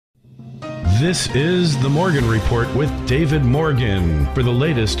This is The Morgan Report with David Morgan. For the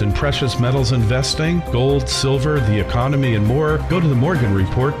latest in precious metals investing, gold, silver, the economy, and more, go to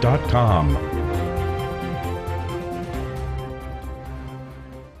themorganreport.com.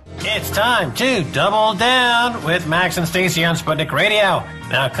 It's time to double down with Max and Stacy on Sputnik Radio.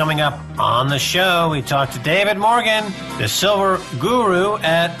 Now coming up on the show, we talk to David Morgan, the silver guru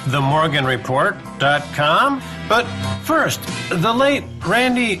at themorganreport.com. But first, the late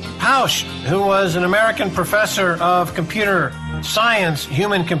Randy Pausch, who was an American professor of computer science,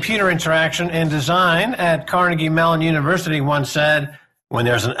 human-computer interaction, and design at Carnegie Mellon University, once said, "When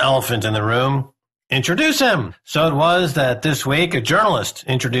there's an elephant in the room, introduce him." So it was that this week a journalist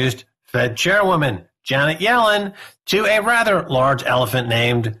introduced Fed Chairwoman Janet Yellen to a rather large elephant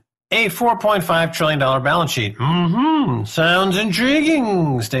named a $4.5 trillion balance sheet. Sounds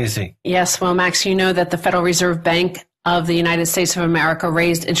intriguing, Stacey. Yes, well, Max, you know that the Federal Reserve Bank of the United States of America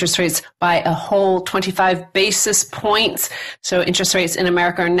raised interest rates by a whole 25 basis points. So interest rates in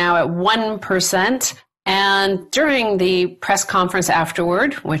America are now at 1%. And during the press conference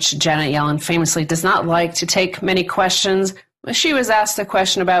afterward, which Janet Yellen famously does not like to take many questions, she was asked a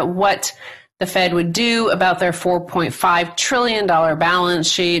question about what the Fed would do about their $4.5 trillion balance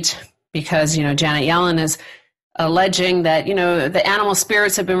sheet, because, Janet Yellen is alleging that, the animal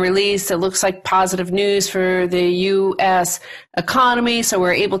spirits have been released. It looks like positive news for the U.S. economy, so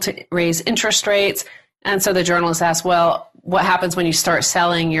we're able to raise interest rates. And so the journalist asked, well, what happens when you start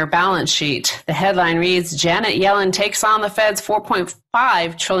selling your balance sheet? The headline reads, Janet Yellen takes on the Fed's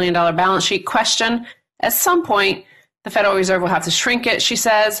 $4.5 trillion balance sheet question. At some point, the Federal Reserve will have to shrink it, she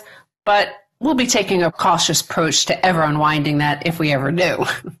says, but we'll be taking a cautious approach to ever unwinding that if we ever do.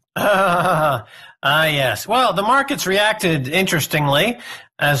 Yes. Well, the markets reacted interestingly.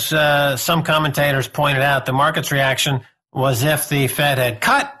 As some commentators pointed out, the market's reaction was if the Fed had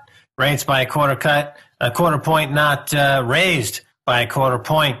cut rates by a quarter point, not raised by a quarter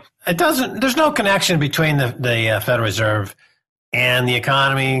point. There's no connection between the Federal Reserve and the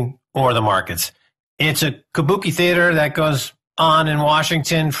economy or the markets. It's a kabuki theater that goes on in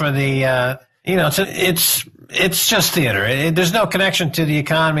Washington for the, it's just theater. There's no connection to the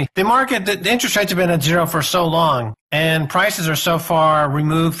economy. The market, the interest rates have been at zero for so long, and prices are so far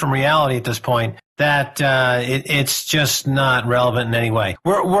removed from reality at this point that it's just not relevant in any way.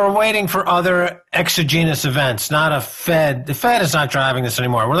 We're waiting for other exogenous events, not a Fed. The Fed is not driving this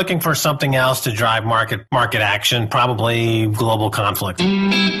anymore. We're looking for something else to drive market action, probably global conflict.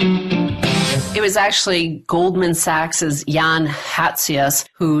 It was actually Goldman Sachs' Jan Hatzius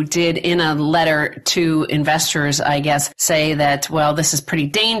who did, in a letter to investors, I guess, say that, well, this is pretty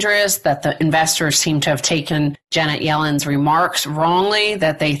dangerous, that the investors seem to have taken Janet Yellen's remarks wrongly,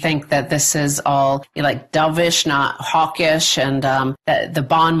 that they think that this is all like dovish, not hawkish, and that the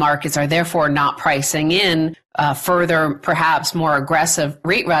bond markets are therefore not pricing in further, perhaps more aggressive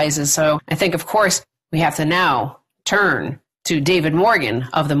rate rises. So I think, of course, we have to now turn to David Morgan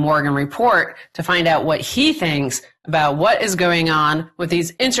of the Morgan Report to find out what he thinks about what is going on with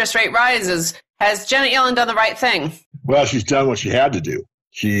these interest rate rises. Has Janet Yellen done the right thing? Well, she's done what she had to do.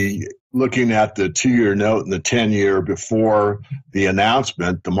 She, looking at the 2-year note and the 10-year before the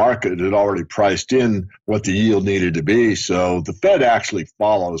announcement, the market had already priced in what the yield needed to be. So the Fed actually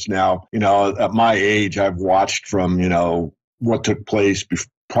follows. Now, at my age, I've watched from, what took place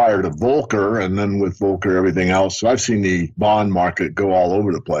prior to Volcker, and then with Volcker, everything else. So I've seen the bond market go all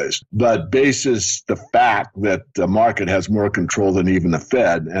over the place. But basis the fact that the market has more control than even the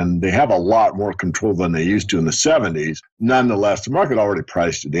Fed, and they have a lot more control than they used to in the 70s, nonetheless, the market already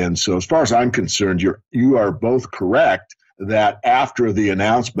priced it in. So as far as I'm concerned, you are both correct that after the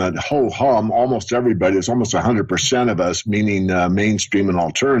announcement, ho-hum, almost everybody, it's almost 100% of us, meaning mainstream and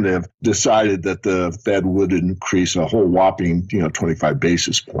alternative, decided that the Fed would increase a whole whopping, 25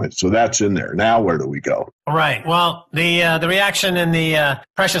 basis points. So that's in there. Now where do we go? Right. Well, the reaction in the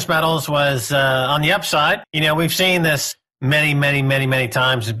precious metals was on the upside. We've seen this many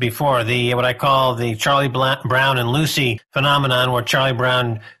times before. What I call the Charlie Brown and Lucy phenomenon, where Charlie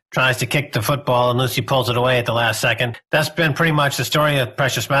Brown tries to kick the football and Lucy pulls it away at the last second. That's been pretty much the story of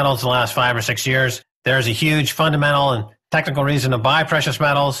precious metals the last 5 or 6 years. There's a huge fundamental and technical reason to buy precious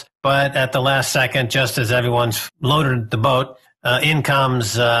metals, but at the last second, just as everyone's loaded the boat, in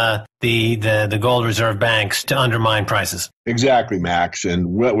comes the gold reserve banks to undermine prices. Exactly, Max. And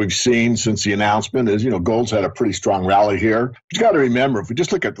what we've seen since the announcement is, gold's had a pretty strong rally here. But you got to remember, if we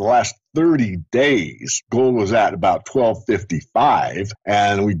just look at the last 30 days, gold was at about $1,255,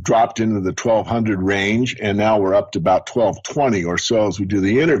 and we dropped into the 1,200 range, and now we're up to about 1,220 or so as we do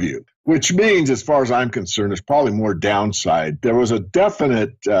the interview. Which means, as far as I'm concerned, there's probably more downside. There was a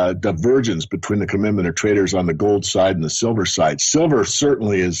definite divergence between the commitment of traders on the gold side and the silver side. Silver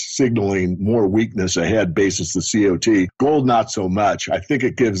certainly is signaling more weakness ahead basis the COT. Gold, not so much. I think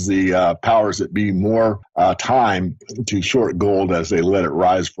it gives the powers that be more time to short gold as they let it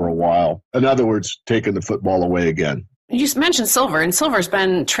rise for a while. In other words, taking the football away again. You just mentioned silver, and silver's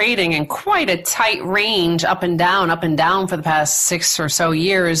been trading in quite a tight range, up and down for the past 6 or so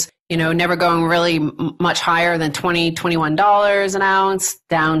years. Never going really much higher than $20, $21 an ounce,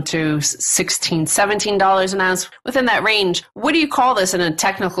 down to $16, $17 an ounce. Within that range, what do you call this in a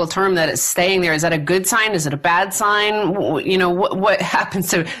technical term that it's staying there? Is that a good sign? Is it a bad sign? What happens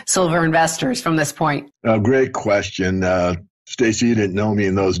to silver investors from this point? Great question. Stacy, you didn't know me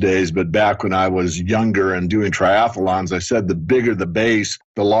in those days, but back when I was younger and doing triathlons, I said the bigger the base,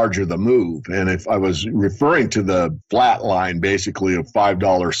 the larger the move. And if I was referring to the flat line, basically, of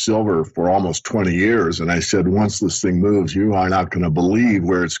 $5 silver for almost 20 years, and I said, once this thing moves, you are not going to believe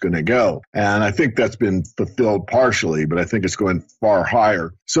where it's going to go. And I think that's been fulfilled partially, but I think it's going far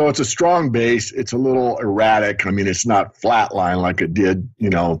higher. So it's a strong base. It's a little erratic. I mean, it's not flat line like it did,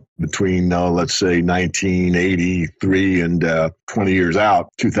 between, let's say, 1983 and 20 years out,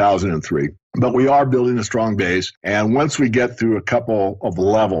 2003. But we are building a strong base. And once we get through a couple of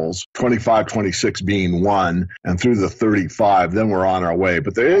levels, 25, 26 being one, and through the 35, then we're on our way.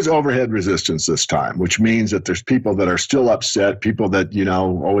 But there is overhead resistance this time, which means that there's people that are still upset, people that,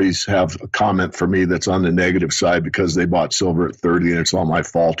 always have a comment for me that's on the negative side because they bought silver at 30 and it's all my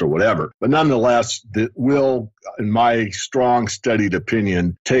fault or whatever. But nonetheless, it will, in my strong, studied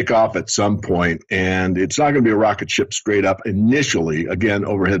opinion, take off at some point. And it's not going to be a rocket ship straight up initially, again,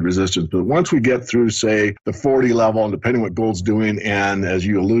 overhead resistance. But once we get through, say, the 40 level, and depending what gold's doing, and as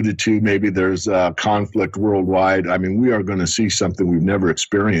you alluded to, maybe there's conflict worldwide, I mean, we are going to see something we've never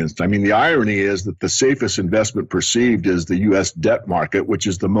experienced. I mean, the irony is that the safest investment perceived is the U.S. debt market, which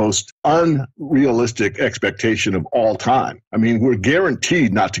is the most unrealistic expectation of all time. I mean, we're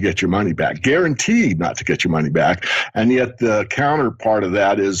guaranteed not to get your money back, guaranteed not to get your money back. And yet the counterpart of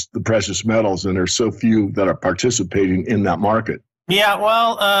that is the precious metals, and there's so few that are participating in that market. Yeah,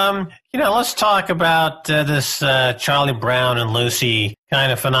 well, let's talk about this Charlie Brown and Lucy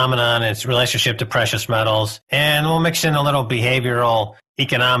kind of phenomenon, its relationship to precious metals, and we'll mix in a little behavioral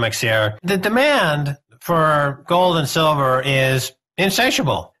economics here. The demand for gold and silver is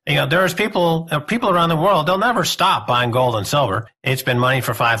insatiable. There's people around the world, they'll never stop buying gold and silver. It's been money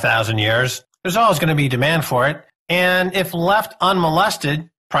for 5,000 years. There's always going to be demand for it. And if left unmolested,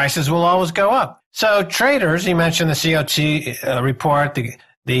 prices will always go up. So traders, you mentioned the COT report,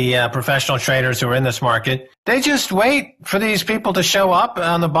 the professional traders who are in this market, they just wait for these people to show up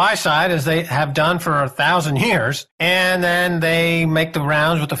on the buy side as they have done for 1,000 years. And then they make the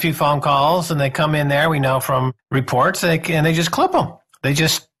rounds with a few phone calls and they come in there, we know from reports, and they just clip them. They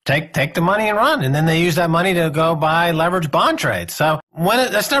just take the money and run. And then they use that money to go buy leveraged bond trades. So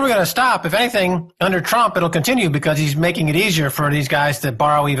that's never going to stop. If anything, under Trump, it'll continue because he's making it easier for these guys to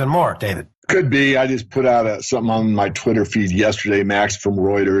borrow even more, David. Could be. I just put out something on my Twitter feed yesterday, Max, from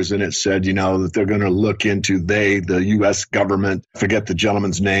Reuters, and it said, that they're going to look into the U.S. government, forget the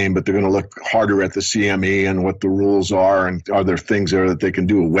gentleman's name, but they're going to look harder at the CME and what the rules are, and are there things there that they can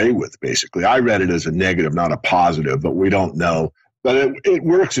do away with, basically. I read it as a negative, not a positive, but we don't know. But it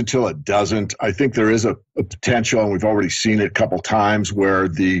works until it doesn't. I think there is a potential, and we've already seen it a couple times, where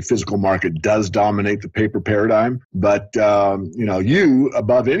the physical market does dominate the paper paradigm. But, you,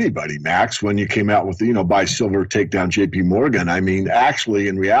 above anybody, Max, when you came out with the, buy silver, take down JP Morgan, I mean, actually,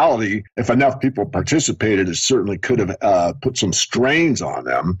 in reality, if enough people participated, it certainly could have put some strains on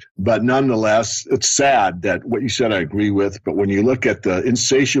them. But nonetheless, it's sad that what you said I agree with. But when you look at the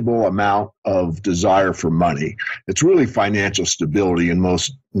insatiable amount of desire for money, it's really financial stability in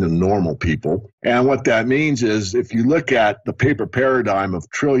most normal people. And what that means is, if you look at the paper paradigm of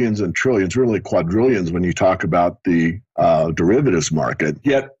trillions and trillions, really quadrillions when you talk about the derivatives market,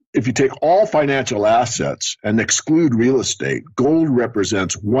 yet if you take all financial assets and exclude real estate, gold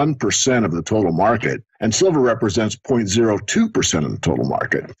represents 1% of the total market, and silver represents 0.02% of the total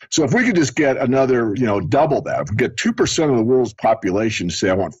market. So if we could just get another, double that, if we get 2% of the world's population to say,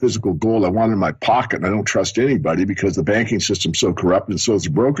 I want physical gold, I want it in my pocket, and I don't trust anybody because the banking system's so corrupt and so is the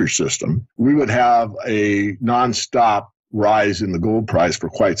brokerage system, we would have a nonstop rise in the gold price for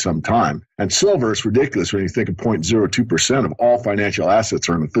quite some time. And silver is ridiculous when you think of 0.02% of all financial assets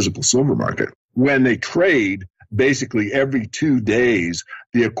are in the physical silver market. When they trade, basically every 2 days,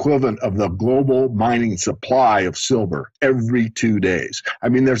 the equivalent of the global mining supply of silver every 2 days. I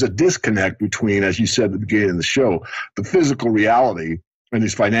mean, there's a disconnect between, as you said at the beginning of the show, the physical reality in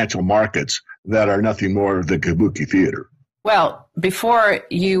these financial markets that are nothing more than kabuki theater. Well, before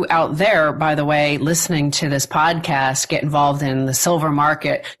you out there, by the way, listening to this podcast, get involved in the silver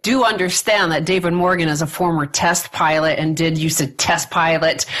market, do understand that David Morgan is a former test pilot and did use to test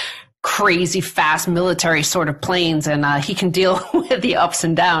pilot crazy fast military sort of planes, and he can deal with the ups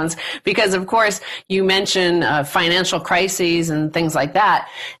and downs because, of course, you mentioned financial crises and things like that.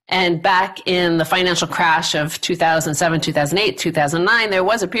 And back in the financial crash of 2007, 2008, 2009, there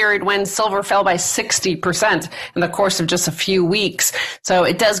was a period when silver fell by 60% in the course of just a few weeks. So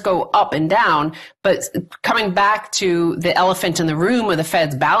it does go up and down. But coming back to the elephant in the room with the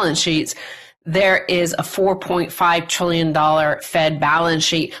Fed's balance sheets, there is a $4.5 trillion Fed balance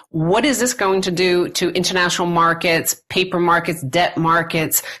sheet. What is this going to do to international markets, paper markets, debt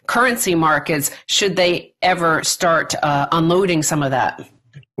markets, currency markets, should they ever start unloading some of that?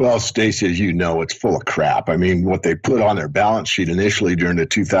 Well, Stacey, as you know, it's full of crap. I mean, what they put on their balance sheet initially during the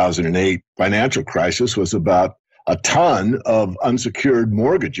 2008 financial crisis was about a ton of unsecured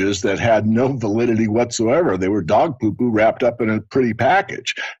mortgages that had no validity whatsoever. They were dog poo-poo wrapped up in a pretty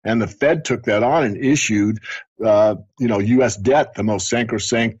package. And the Fed took that on and issued, U.S. debt, the most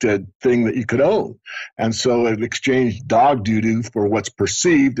sacrosanct thing that you could own. And so it exchanged dog doo-doo for what's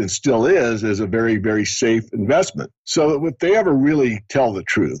perceived and still is as a very, very safe investment. So if they ever really tell the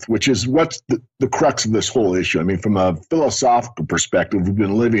truth, which is what's the crux of this whole issue. I mean, from a philosophical perspective, we've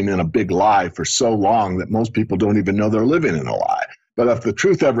been living in a big lie for so long that most people don't even know they're living in a lie. But if the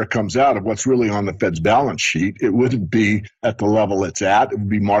truth ever comes out of what's really on the Fed's balance sheet, it wouldn't be at the level it's at. It would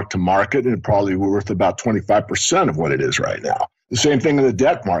be marked to market and probably worth about 25% of what it is right now. The same thing in the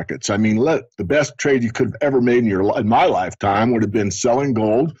debt markets. I mean, the best trade you could have ever made in my lifetime would have been selling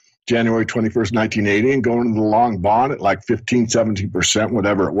gold January 21st, 1980, and going to the long bond at like 15, 17%,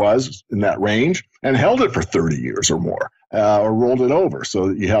 whatever it was in that range, and held it for 30 years or more, or rolled it over so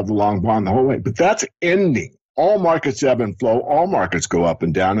that you have the long bond the whole way. But that's ending. All markets ebb and flow. All markets go up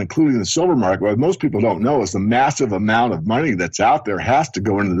and down, including the silver market. What most people don't know is the massive amount of money that's out there has to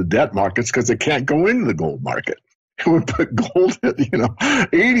go into the debt markets because it can't go into the gold market. It would put gold at,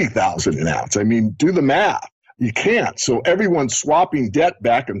 $80,000 an ounce. I mean, do the math. You can't. So everyone's swapping debt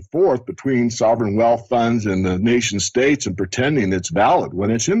back and forth between sovereign wealth funds and the nation states and pretending it's valid when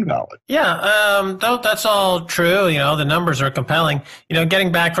it's invalid. Yeah, that's all true. The numbers are compelling.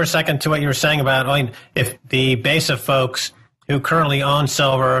 Getting back for a second to what you were saying about, if the base of folks who currently own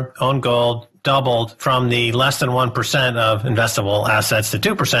silver, own gold, doubled from the less than 1% of investable assets to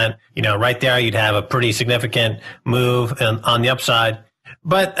 2%, right there you'd have a pretty significant move on the upside.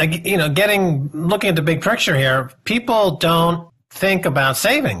 But, looking at the big picture here, people don't think about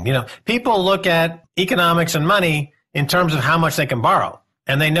saving. People look at economics and money in terms of how much they can borrow.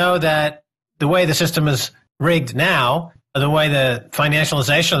 And they know that the way the system is rigged now, the way the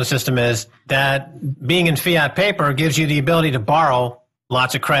financialization of the system is, that being in fiat paper gives you the ability to borrow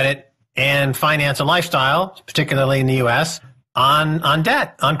lots of credit and finance a lifestyle, particularly in the U.S., on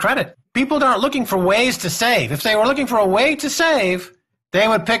debt, on credit. People aren't looking for ways to save. If they were looking for a way to save, they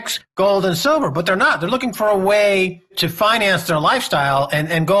would pick gold and silver, but they're not. They're looking for a way to finance their lifestyle,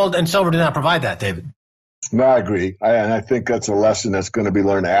 and gold and silver do not provide that, David. No, I agree. And I think that's a lesson that's going to be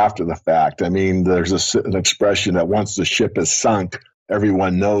learned after the fact. I mean, there's an expression that once the ship is sunk,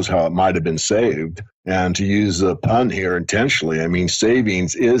 everyone knows how it might have been saved. And to use a pun here intentionally, I mean,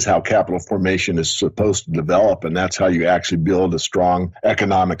 savings is how capital formation is supposed to develop, and that's how you actually build a strong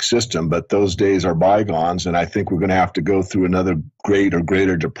economic system. But those days are bygones, and I think we're going to have to go through another great or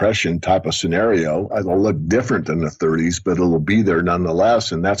greater depression type of scenario. It'll look different than the 30s, but it'll be there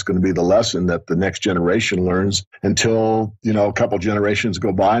nonetheless, and that's going to be the lesson that the next generation learns until, a couple generations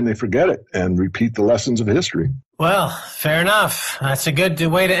go by and they forget it and repeat the lessons of history. Well, fair enough. That's a good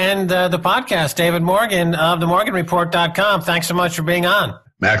way to end the podcast. David Morgan of themorganreport.com. Thanks so much for being on.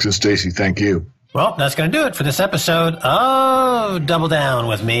 Max and Stacey, thank you. Well, that's going to do it for this episode of Double Down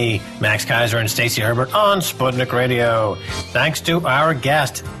with me, Max Kaiser, and Stacey Herbert on Sputnik Radio. Thanks to our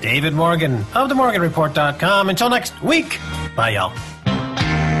guest, David Morgan of themorganreport.com. Until next week, bye, y'all.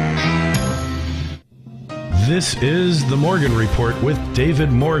 This is The Morgan Report with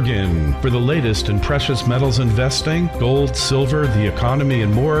David Morgan. For the latest in precious metals investing, gold, silver, the economy,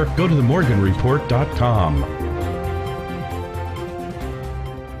 and more, go to themorganreport.com.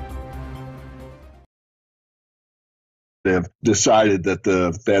 They have decided that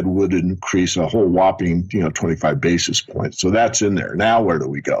the Fed would increase a whole whopping, 25 basis points. So that's in there. Now where do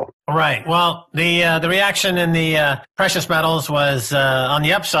we go? Right. Well, the reaction in the precious metals was on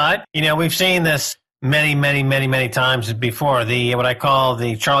the upside. We've seen this many times before. What I call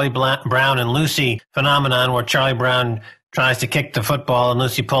the Charlie Brown and Lucy phenomenon, where Charlie Brown tries to kick the football and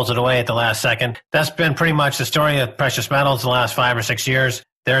Lucy pulls it away at the last second. That's been pretty much the story of precious metals the last 5 or 6 years.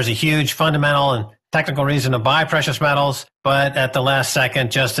 There's a huge fundamental and technical reason to buy precious metals, but at the last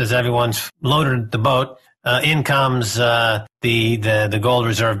second, just as everyone's loaded the boat, in comes the gold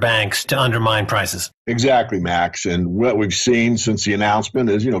reserve banks to undermine prices. Exactly, Max. And what we've seen since the announcement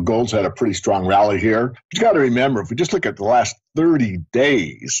is, gold's had a pretty strong rally here. But you got to remember, if we just look at the last 30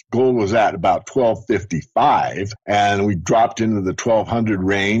 days, gold was at about 1255, and we dropped into the 1200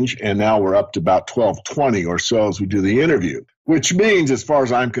 range, and now we're up to about 1220 or so as we do the interview. Which means, as far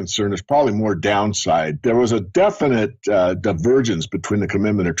as I'm concerned, there's probably more downside. There was a definite divergence between the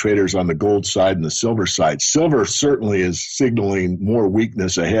commitment of traders on the gold side and the silver side. Silver certainly is signaling more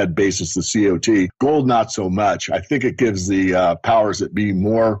weakness ahead basis the COT. Gold, not so much. I think it gives the powers that be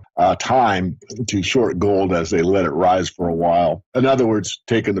more time to short gold as they let it rise for a while. In other words,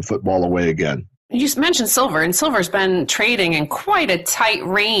 taking the football away again. You mentioned silver, and silver's been trading in quite a tight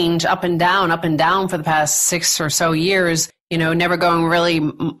range, up and down for the past 6 or so years. Never going really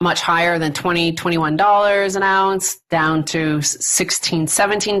much higher than $20, $21 an ounce, down to $16,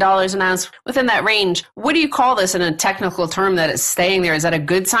 $17 an ounce. Within that range, what do you call this in a technical term that it's staying there? Is that a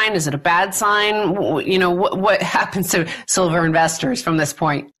good sign? Is it a bad sign? What happens to silver investors from this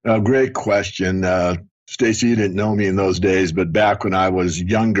point? Great question. Stacy, you didn't know me in those days, but back when I was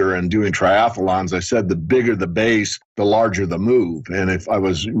younger and doing triathlons, I said the bigger the base, the larger the move. And if I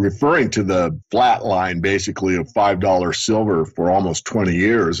was referring to the flat line, basically, of $5 silver for almost 20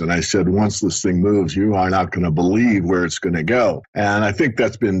 years, and I said, once this thing moves, you are not going to believe where it's going to go. And I think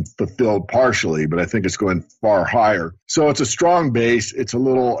that's been fulfilled partially, but I think it's going far higher. So it's a strong base. It's a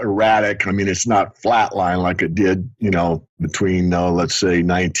little erratic. I mean, it's not flat line like it did, between, let's say,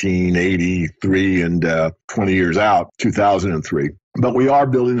 1983 and 20 years out, 2003. But we are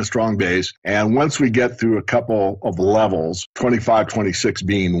building a strong base. And once we get through a couple of levels, 25, 26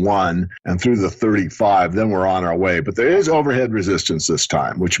 being one, and through the 35, then we're on our way. But there is overhead resistance this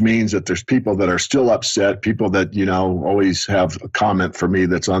time, which means that there's people that are still upset, people that, always have a comment for me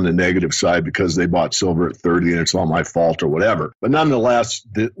that's on the negative side because they bought silver at 30 and it's all my fault or whatever. But nonetheless,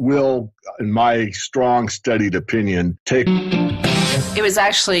 it will, in my strong, studied opinion, take... It was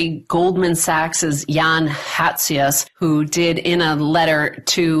actually Goldman Sachs' Jan Hatzius who did, in a letter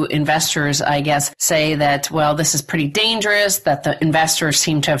to investors, I guess, say that, well, this is pretty dangerous, that the investors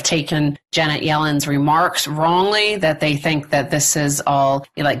seem to have taken Janet Yellen's remarks wrongly, that they think that this is all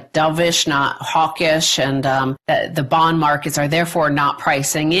like dovish, not hawkish, and that the bond markets are therefore not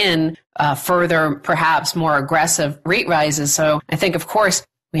pricing in further, perhaps more aggressive rate rises. So I think, of course,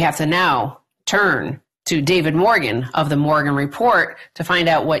 we have to now turn to David Morgan of the Morgan Report to find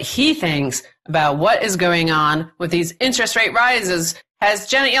out what he thinks about what is going on with these interest rate rises. Has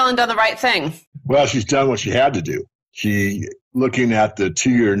Janet Yellen done the right thing? Well, she's done what she had to do. She, looking at the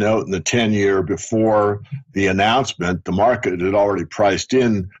 2-year note and the 10-year before the announcement, the market had already priced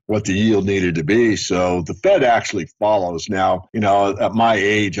in what the yield needed to be. So the Fed actually follows. Now, at my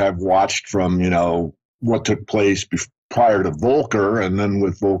age, I've watched from, what took place prior to Volcker, and then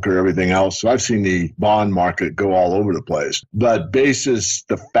with Volcker, everything else. So I've seen the bond market go all over the place. But basis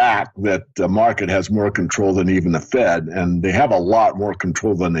the fact that the market has more control than even the Fed, and they have a lot more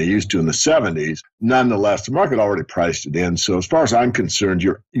control than they used to in the 70s, nonetheless, the market already priced it in. So as far as I'm concerned,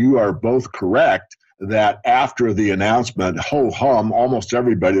 you are both correct that after the announcement, ho-hum, almost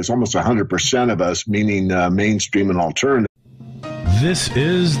everybody, it's almost 100% of us, meaning mainstream and alternative. This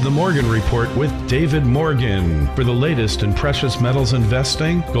is the Morgan Report with David Morgan. For the latest in precious metals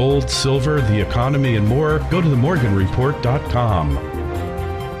investing, gold, silver, the economy, and more, go to themorganreport.com.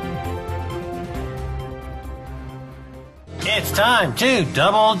 It's time to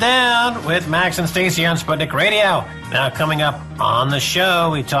double down with Max and Stacy on Sputnik Radio. Now coming up on the show,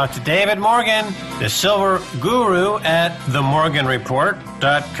 we talk to David Morgan, the silver guru at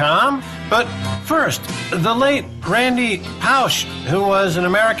themorganreport.com. But first, the late Randy Pausch, who was an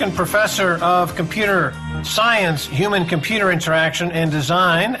American professor of computer science, human-computer interaction, and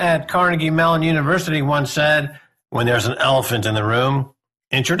design at Carnegie Mellon University, once said, "When there's an elephant in the room,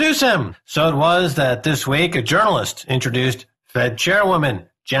 introduce him." So it was that this week a journalist introduced Fed Chairwoman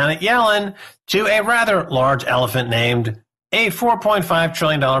Janet Yellen to a rather large elephant named a $4.5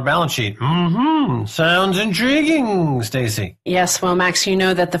 trillion balance sheet. Sounds intriguing, Stacy. Yes, well, Max, you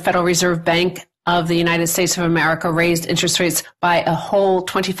know that the Federal Reserve Bank of the United States of America raised interest rates by a whole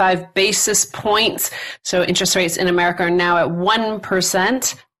 25 basis points. So interest rates in America are now at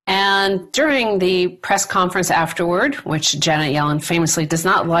 1%. And during the press conference afterward, which Janet Yellen famously does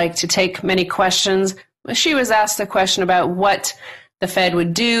not like to take many questions, she was asked a question about what the Fed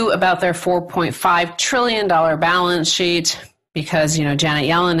would do about their $4.5 trillion balance sheet because, Janet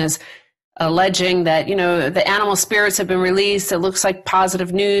Yellen is alleging that, the animal spirits have been released. It looks like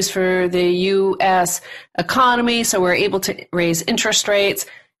positive news for the U.S. economy, so we're able to raise interest rates.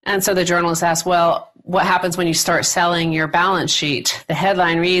 And so the journalist asked, well, what happens when you start selling your balance sheet? The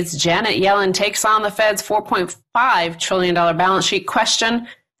headline reads, Janet Yellen takes on the Fed's $4.5 trillion balance sheet question.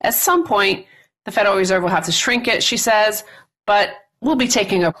 At some point, the Federal Reserve will have to shrink it, she says, but we'll be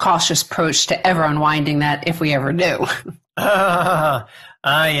taking a cautious approach to ever unwinding that if we ever do.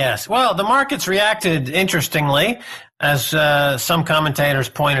 Yes. Well, the markets reacted interestingly. As some commentators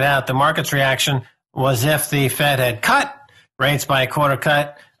pointed out, the market's reaction was if the Fed had cut rates by a quarter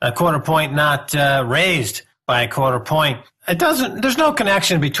point, not raised by a quarter point. There's no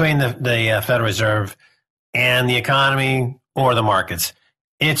connection between the Federal Reserve and the economy or the markets.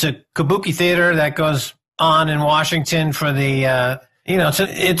 It's a kabuki theater that goes on in Washington for the,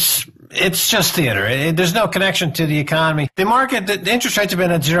 it's just theater. There's no connection to the economy. The market, the interest rates have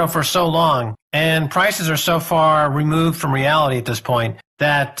been at zero for so long, and prices are so far removed from reality at this point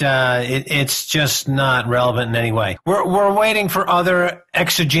that it's just not relevant in any way. We're waiting for other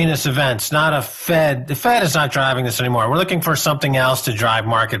exogenous events, not a Fed. The Fed is not driving this anymore. We're looking for something else to drive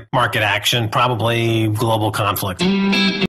market action, probably global conflict.